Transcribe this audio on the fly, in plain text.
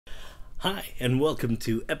Hi, and welcome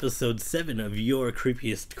to episode 7 of Your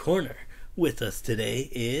Creepiest Corner. With us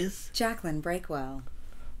today is Jacqueline Breakwell,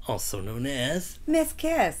 also known as Miss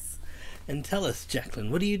Kiss. And tell us,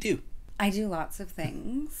 Jacqueline, what do you do? I do lots of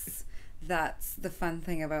things. That's the fun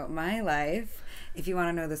thing about my life. If you want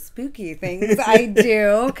to know the spooky things, I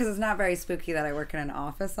do, because it's not very spooky that I work in an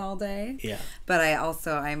office all day. Yeah. But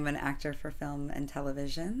I'm an actor for film and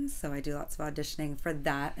television, so I do lots of auditioning for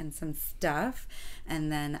that and some stuff.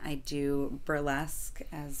 And then I do burlesque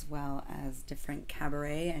as well as different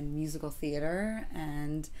cabaret and musical theater.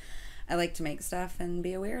 And I like to make stuff and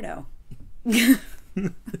be a weirdo.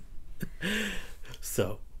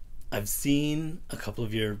 So, I've seen a couple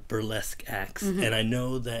of your burlesque acts, and I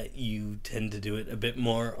know that you tend to do it a bit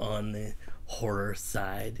more on the horror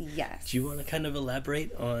side. Yes. Do you want to kind of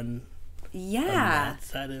elaborate on that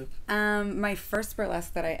side of... My first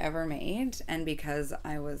burlesque that I ever made, and because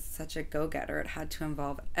I was such a go-getter, it had to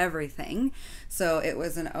involve everything. So it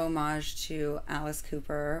was an homage to Alice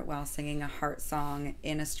Cooper while singing a heart song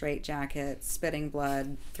in a straitjacket, spitting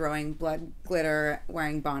blood, throwing blood glitter,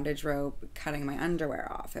 wearing bondage rope, cutting my underwear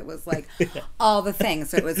off. It was like all the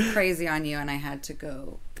things. So it was crazy on you, and I had to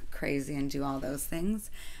go crazy and do all those things.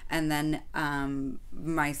 And then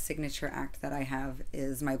my signature act that I have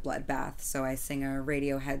is my bloodbath. So I sing a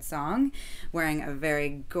Radiohead song wearing a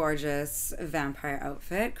very gorgeous vampire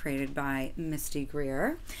outfit created by Misty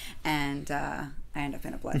Greer. And I end up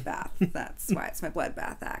in a bloodbath. That's why it's my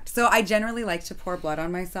bloodbath act. So I generally like to pour blood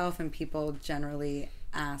on myself, and people generally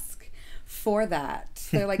ask for that.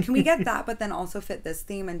 They're like, can we get that, but then also fit this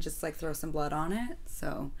theme and just like throw some blood on it?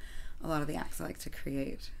 So a lot of the acts I like to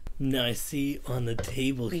create. Now, I see on the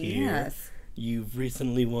table here, you've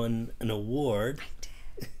recently won an award. I did.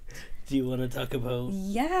 Do you want to talk about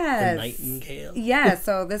the Nightingale? Yeah,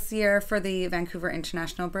 so this year for the Vancouver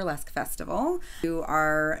International Burlesque Festival, you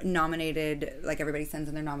are nominated, like everybody sends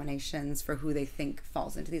in their nominations for who they think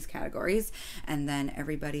falls into these categories, and then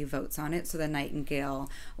everybody votes on it. So the Nightingale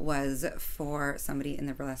was for somebody in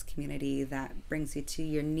the burlesque community that brings you to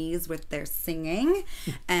your knees with their singing.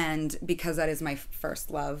 And because that is my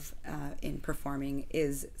first love in performing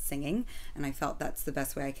is singing, and I felt that's the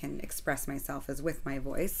best way I can express myself is with my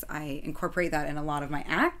voice. I incorporate that in a lot of my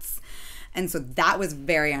acts, and so that was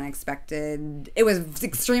very unexpected. It was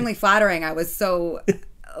extremely flattering. I was so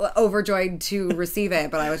overjoyed to receive it,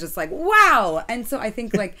 but I was just like, wow. And so I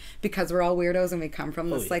think, like, because we're all weirdos and we come from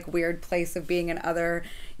this like weird place of being an other,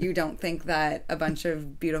 you don't think that a bunch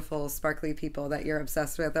of beautiful sparkly people that you're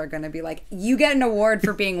obsessed with are going to be like, you get an award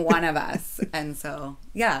for being one of us. And so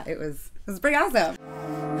yeah, it was pretty awesome.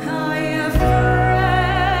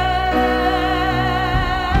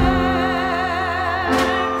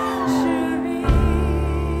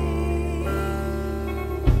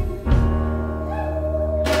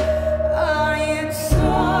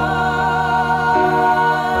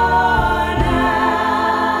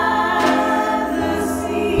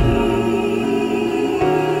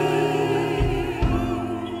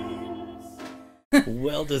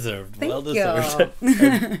 Well deserved. Thank well you. deserved.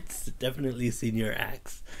 I've definitely seen your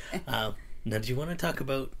acts. Now, do you want to talk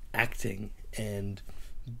about acting and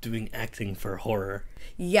doing acting for horror?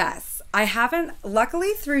 Yes. I haven't,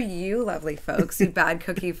 luckily through you lovely folks, you bad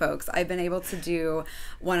cookie folks, I've been able to do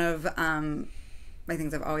one of my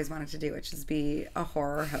things I've always wanted to do, which is be a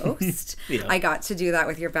horror host. Yeah. I got to do that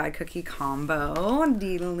with your bad cookie combo. And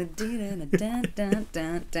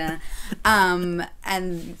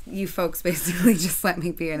you folks basically just let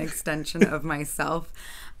me be an extension of myself,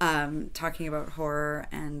 talking about horror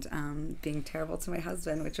and being terrible to my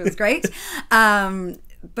husband, which was great.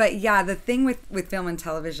 But yeah, the thing with film and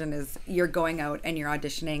television is you're going out and you're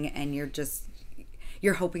auditioning and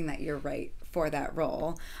you're hoping that you're right for that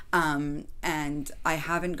role. And I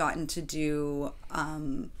haven't gotten to do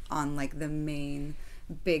on like the main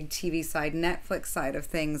big TV side, Netflix side of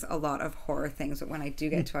things, a lot of horror things. But when I do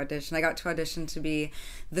get to audition, I got to audition to be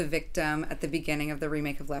the victim at the beginning of the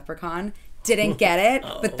remake of Leprechaun. Didn't get it,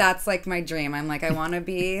 but that's like my dream. I'm like, I want to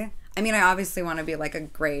be, I mean, I obviously want to be like a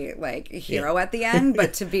great like hero at the end,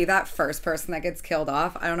 but to be that first person that gets killed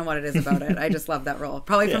off, I don't know what it is about it. I just love that role.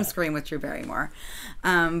 Probably from Scream with Drew Barrymore.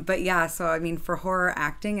 But yeah, so I mean, for horror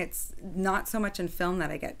acting, it's not so much in film that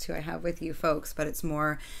I get to, I have with you folks, but it's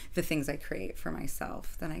more the things I create for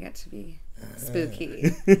myself than I get to be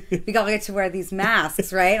spooky. We all get to wear these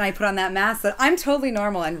masks, right? And I put on that mask that I'm totally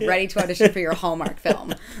normal and ready to audition for your Hallmark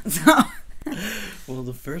film. So... Well,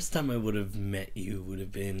 the first time I would have met you would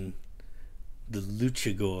have been the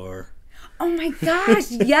Luchagor Oh my gosh,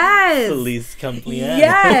 yes! Felice Camplian.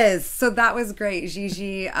 Yes! So that was great.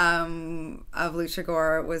 Gigi of Lucha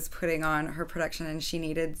Gore was putting on her production, and she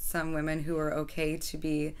needed some women who were okay to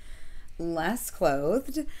be less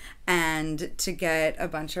clothed and to get a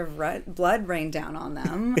bunch of blood rained down on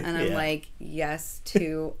them. And I'm like, yes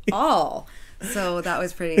to all. So that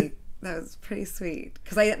was pretty sweet.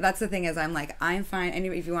 Because that's the thing is, I'm like, I'm fine.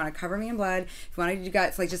 Anyway, if you want to cover me in blood, if you want to do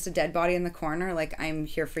guts, like just a dead body in the corner, like I'm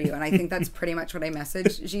here for you. And I think that's pretty much what I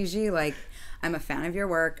messaged Gigi. Like, I'm a fan of your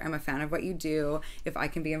work. I'm a fan of what you do. If I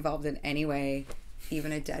can be involved in any way,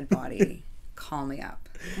 even a dead body, call me up.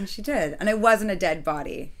 And she did. And it wasn't a dead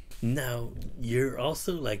body. Now, you're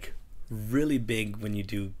also like really big when you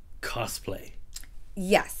do cosplay.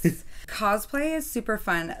 Yes. Cosplay is super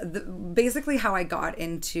fun. Basically how I got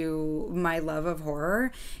into my love of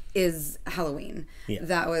horror is Halloween. Yeah.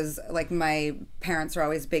 That was like, my parents were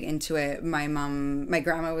always big into it. My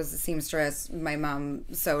grandma was a seamstress. My mom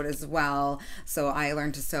sewed as well. So I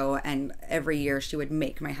learned to sew, and every year she would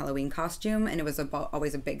make my Halloween costume, and it was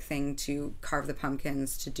always a big thing to carve the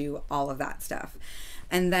pumpkins, to do all of that stuff.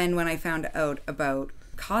 And then when I found out about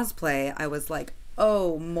cosplay, I was like,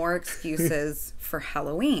 oh, more excuses for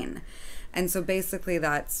Halloween. And so basically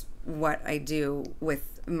that's what I do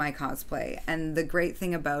with my cosplay. And the great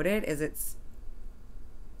thing about it is it's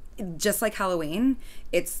just like Halloween.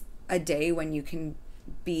 It's a day when you can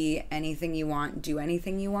be anything you want, do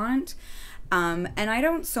anything you want. And I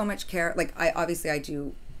don't so much care. Like, I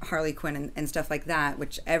do Harley Quinn and stuff like that,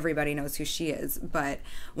 which everybody knows who she is. But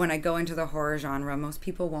when I go into the horror genre, most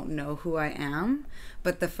people won't know who I am.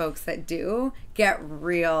 But the folks that do get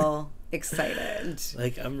real excited.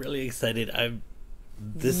 Like, I'm really excited.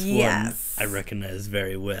 This one I recognize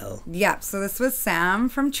very well. Yeah, so this was Sam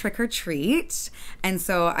from Trick or Treat. And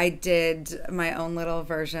so I did my own little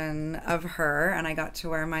version of her, and I got to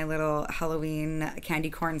wear my little Halloween candy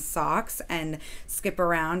corn socks and skip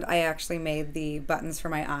around. I actually made the buttons for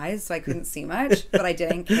my eyes, so I couldn't see much, but I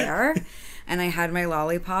didn't care. And I had my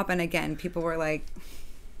lollipop, and again, people were like,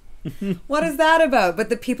 what is that about? But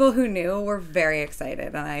the people who knew were very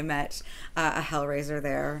excited, and I met a Hellraiser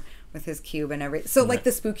there with his cube and everything. So, like,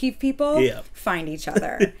 the spooky people find each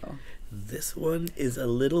other. This one is a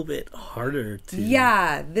little bit harder to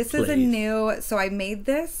this is a new... So I made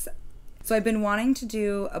this... So I've been wanting to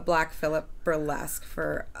do a Black Phillip burlesque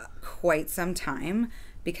for quite some time,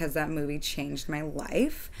 because that movie changed my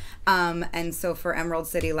life. And so for Emerald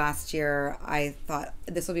City last year, I thought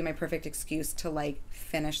this will be my perfect excuse to, like,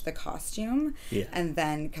 finish the costume. And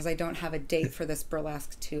then, because I don't have a date for this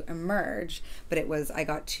burlesque to emerge, but I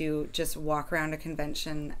got to just walk around a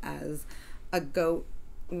convention as a goat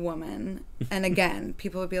woman. And again,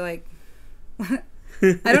 people would be like, I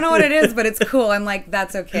don't know what it is, but it's cool. I'm like,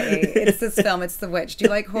 that's okay. It's this film. It's The Witch. Do you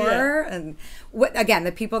like horror? And again,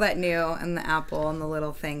 the people that knew, and the apple and the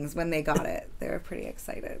little things, when they got it, they were pretty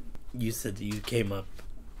excited. You said you came up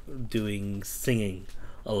doing singing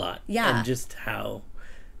a lot. Yeah. And just how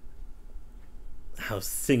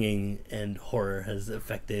singing and horror has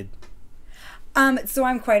affected... So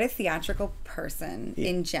I'm quite a theatrical person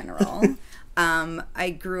in general.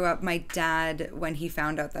 I grew up, my dad, when he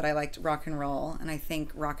found out that I liked rock and roll, and I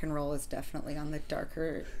think rock and roll is definitely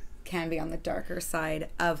can be on the darker side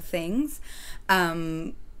of things.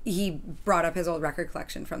 He brought up his old record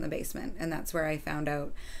collection from the basement, and that's where I found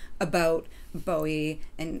out about Bowie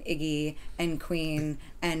and Iggy and Queen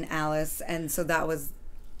and Alice. And so that was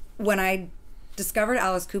when I discovered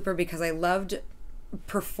Alice Cooper, because I loved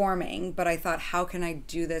performing, but I thought, how can I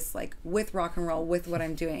do this, like, with rock and roll, with what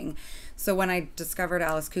I'm doing? So when I discovered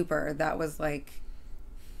Alice Cooper, that was like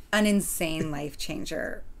an insane life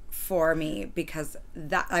changer for me, because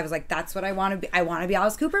that I was like, that's what I want to be. I want to be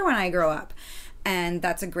Alice Cooper when I grow up. And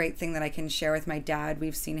that's a great thing that I can share with my dad.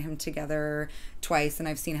 We've seen him together twice, and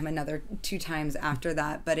I've seen him another 2 times after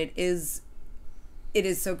that. But it is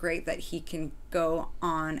so great that he can go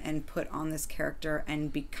on and put on this character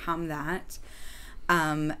and become that.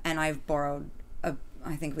 And I've borrowed,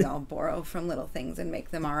 I think we all borrow from little things and make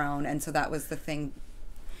them our own. And so that was the thing,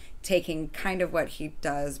 taking kind of what he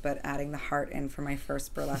does, but adding the heart in for my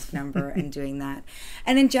first burlesque number and doing that.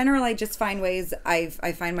 And in general, I just find ways, I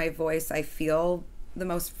find my voice, I feel the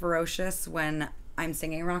most ferocious when I'm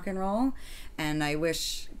singing rock and roll. And I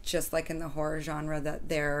wish, just like in the horror genre, that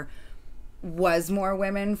there was more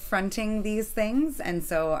women fronting these things. And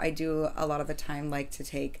so I do a lot of the time like to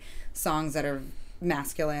take songs that are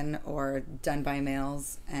masculine or done by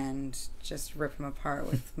males and just rip them apart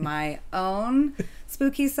with my own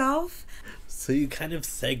spooky self. So you kind of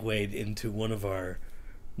segued into one of our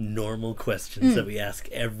normal questions that we ask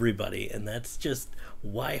everybody, and that's just,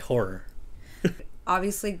 why horror?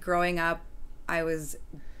 obviously growing up, I was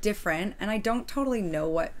different, and I don't totally know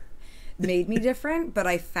what made me different, but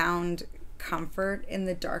I found comfort in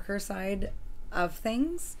the darker side of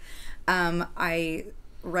things. I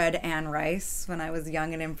read Anne Rice when I was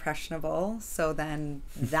young and impressionable, so then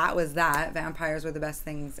that was that. Vampires were the best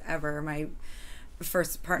things ever. My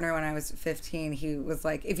first partner when I was 15, he was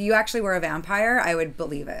like, if you actually were a vampire, I would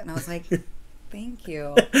believe it. And I was like, thank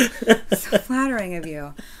you. So flattering of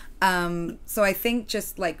you. So I think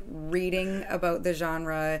just like reading about the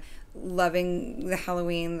genre, loving the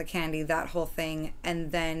Halloween, the candy, that whole thing,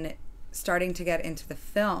 and then starting to get into the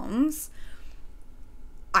films,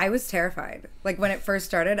 I was terrified. Like when it first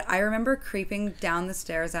started, I remember creeping down the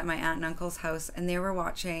stairs at my aunt and uncle's house, and they were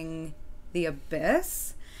watching The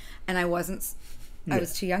Abyss, and I wasn't... I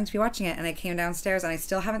was too young to be watching it, and I came downstairs, and I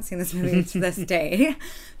still haven't seen this movie to this day.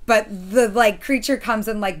 But the like creature comes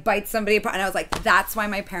and like bites somebody apart, and I was like, "That's why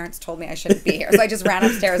my parents told me I shouldn't be here." So I just ran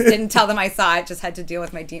upstairs, didn't tell them I saw it, just had to deal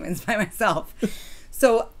with my demons by myself.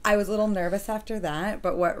 So I was a little nervous after that,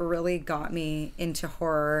 but what really got me into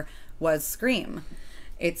horror was Scream.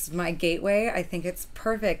 It's my gateway. I think it's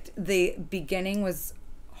perfect. The beginning was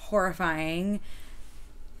horrifying,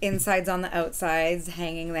 insides on the outsides,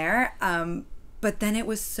 hanging there. But then it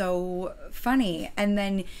was so funny. And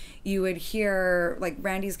then you would hear like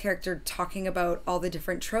Randy's character talking about all the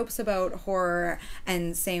different tropes about horror,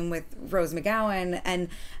 and same with Rose McGowan. And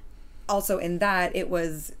also in that, it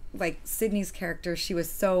was like Sydney's character. She was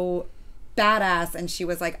so badass, and she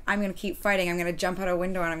was like, I'm going to keep fighting. I'm going to jump out a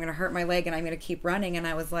window, and I'm going to hurt my leg, and I'm going to keep running. And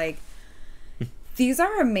I was like, these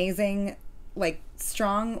are amazing, like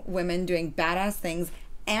strong women doing badass things.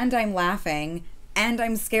 And I'm laughing, and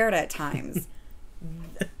I'm scared at times.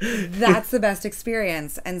 That's the best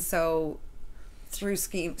experience. And so through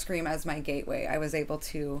Scream as my gateway, I was able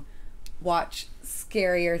to watch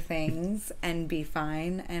scarier things and be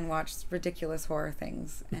fine, and watch ridiculous horror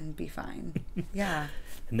things and be fine. Yeah.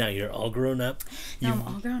 Now you're all grown up. Now I'm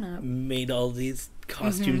all grown up. Made all these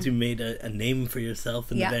costumes. You made a name for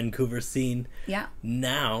yourself in the Vancouver scene. Yeah.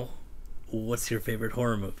 Now, what's your favorite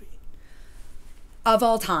horror movie? Of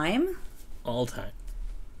all time? All time.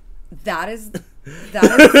 That's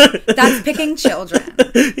picking children.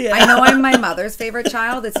 Yeah. I know I'm my mother's favorite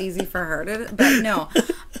child. It's easy for her to, but no.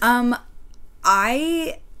 I'm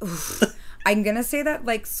gonna say that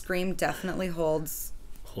like Scream definitely holds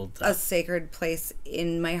a sacred place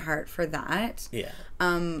in my heart for that. Yeah.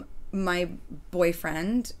 My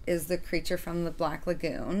boyfriend is the creature from the Black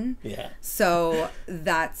Lagoon. Yeah. So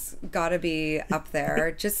that's gotta be up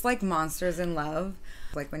there. Just like Monsters in Love.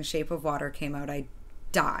 Like when Shape of Water came out, I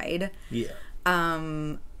died. Yeah.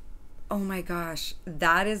 Oh my gosh,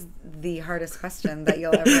 that is the hardest question that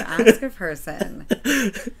you'll ever ask a person.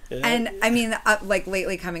 And I mean, like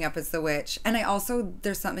lately coming up is The Witch. And I also,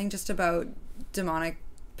 there's something just about demonic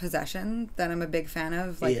possession that I'm a big fan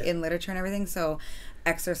of, like in literature and everything. So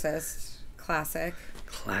Exorcist, classic.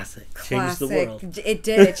 Changed the world. It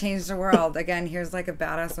did. It changed the world. Again, here's like a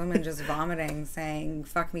badass woman just vomiting, saying,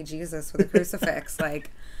 "Fuck me, Jesus," with a crucifix. Like,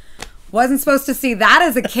 wasn't supposed to see that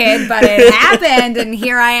as a kid, but it happened, and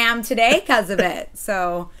here I am today because of it.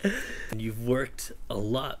 So, you've worked a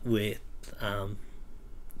lot with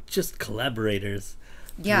just collaborators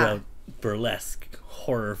throughout burlesque,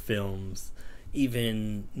 horror films,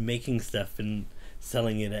 even making stuff and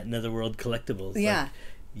selling it at Netherworld Collectibles. Yeah. Like,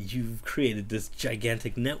 you've created this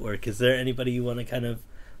gigantic network. Is there anybody you want to kind of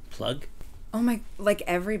plug? Oh my, like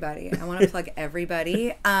everybody. I want to plug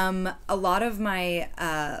everybody. A lot of my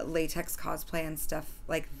latex cosplay and stuff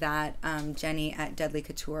like that. Jenny at Deadly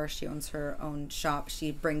Couture, she owns her own shop.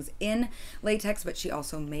 She brings in latex, but she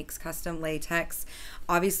also makes custom latex.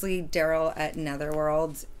 Obviously, Daryl at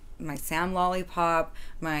Netherworld, my Sam Lollipop,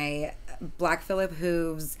 my Black Phillip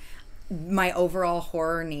Hooves, my overall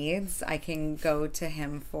horror needs, I can go to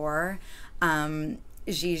him for.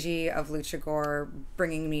 Gigi of Lucha Gore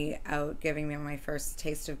bringing me out, giving me my first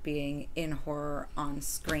taste of being in horror on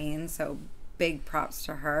screen. So big props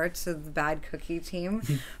to her, to the Bad Cookie team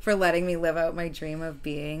for letting me live out my dream of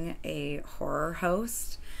being a horror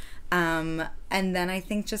host. And then I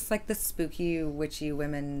think just like the spooky, witchy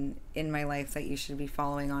women in my life that you should be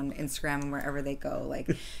following on Instagram and wherever they go, like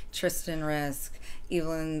Tristan Risk,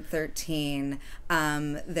 Evelyn 13.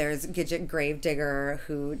 There's Gidget Gravedigger,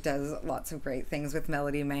 who does lots of great things with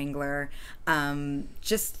Melody Mangler.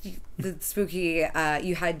 Just the spooky,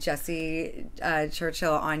 you had Jessie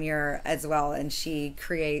Churchill on your as well, and she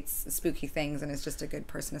creates spooky things and is just a good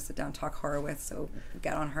person to sit down and talk horror with. So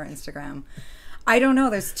get on her Instagram. I don't know.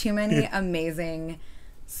 There's too many amazing,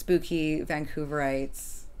 spooky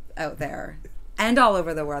Vancouverites out there. and all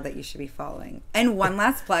over the world that you should be following. And one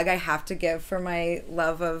last plug I have to give for my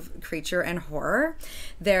love of creature and horror.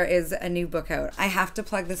 There is a new book out. I have to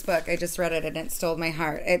plug this book. I just read it and it stole my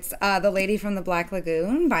heart. It's The Lady from the Black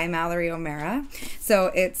Lagoon by Mallory O'Meara. So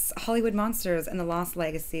it's Hollywood Monsters and the Lost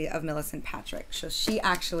Legacy of Millicent Patrick. So she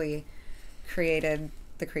actually created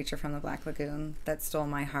the creature from the Black Lagoon that stole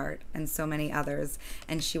my heart, and so many others,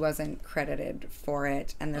 and she wasn't credited for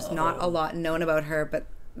it, and there's not a lot known about her, but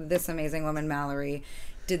this amazing woman Mallory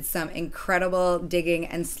did some incredible digging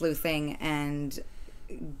and sleuthing and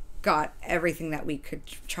got everything that we could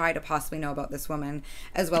try to possibly know about this woman,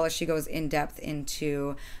 as well as she goes in depth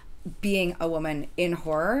into being a woman in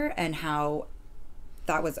horror and how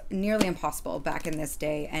that was nearly impossible back in this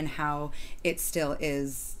day, and how it still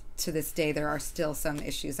is to this day. There are still some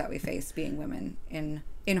issues that we face being women in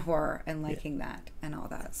horror and liking that and all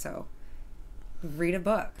that. So read a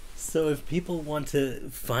book. So if people want to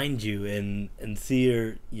find you and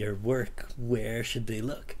see your work, where should they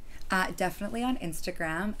look? Definitely on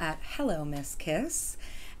Instagram at Hello Miss Kiss.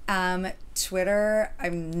 Twitter,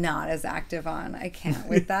 I'm not as active on. I can't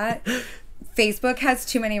with that. Facebook has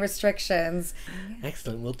too many restrictions.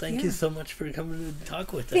 Excellent. Well, thank you so much for coming to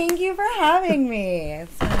talk with us. Thank you for having me.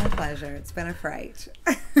 It's been a pleasure. It's been a fright.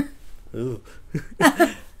 Ooh.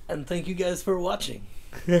 And thank you guys for watching.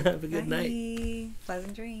 Have a good night.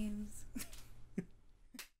 Pleasant dreams.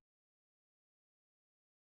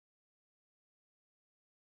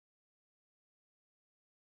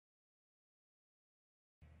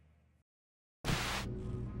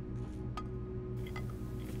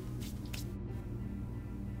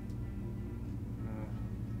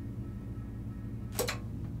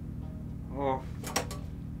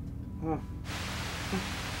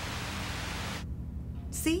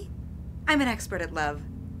 See? I'm an expert at love.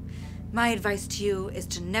 My advice to you is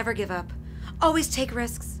to never give up, always take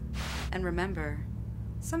risks, and remember,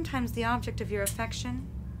 sometimes the object of your affection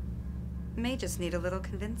may just need a little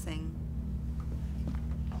convincing.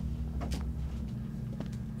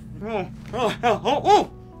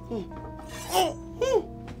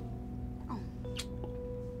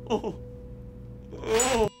 Oh.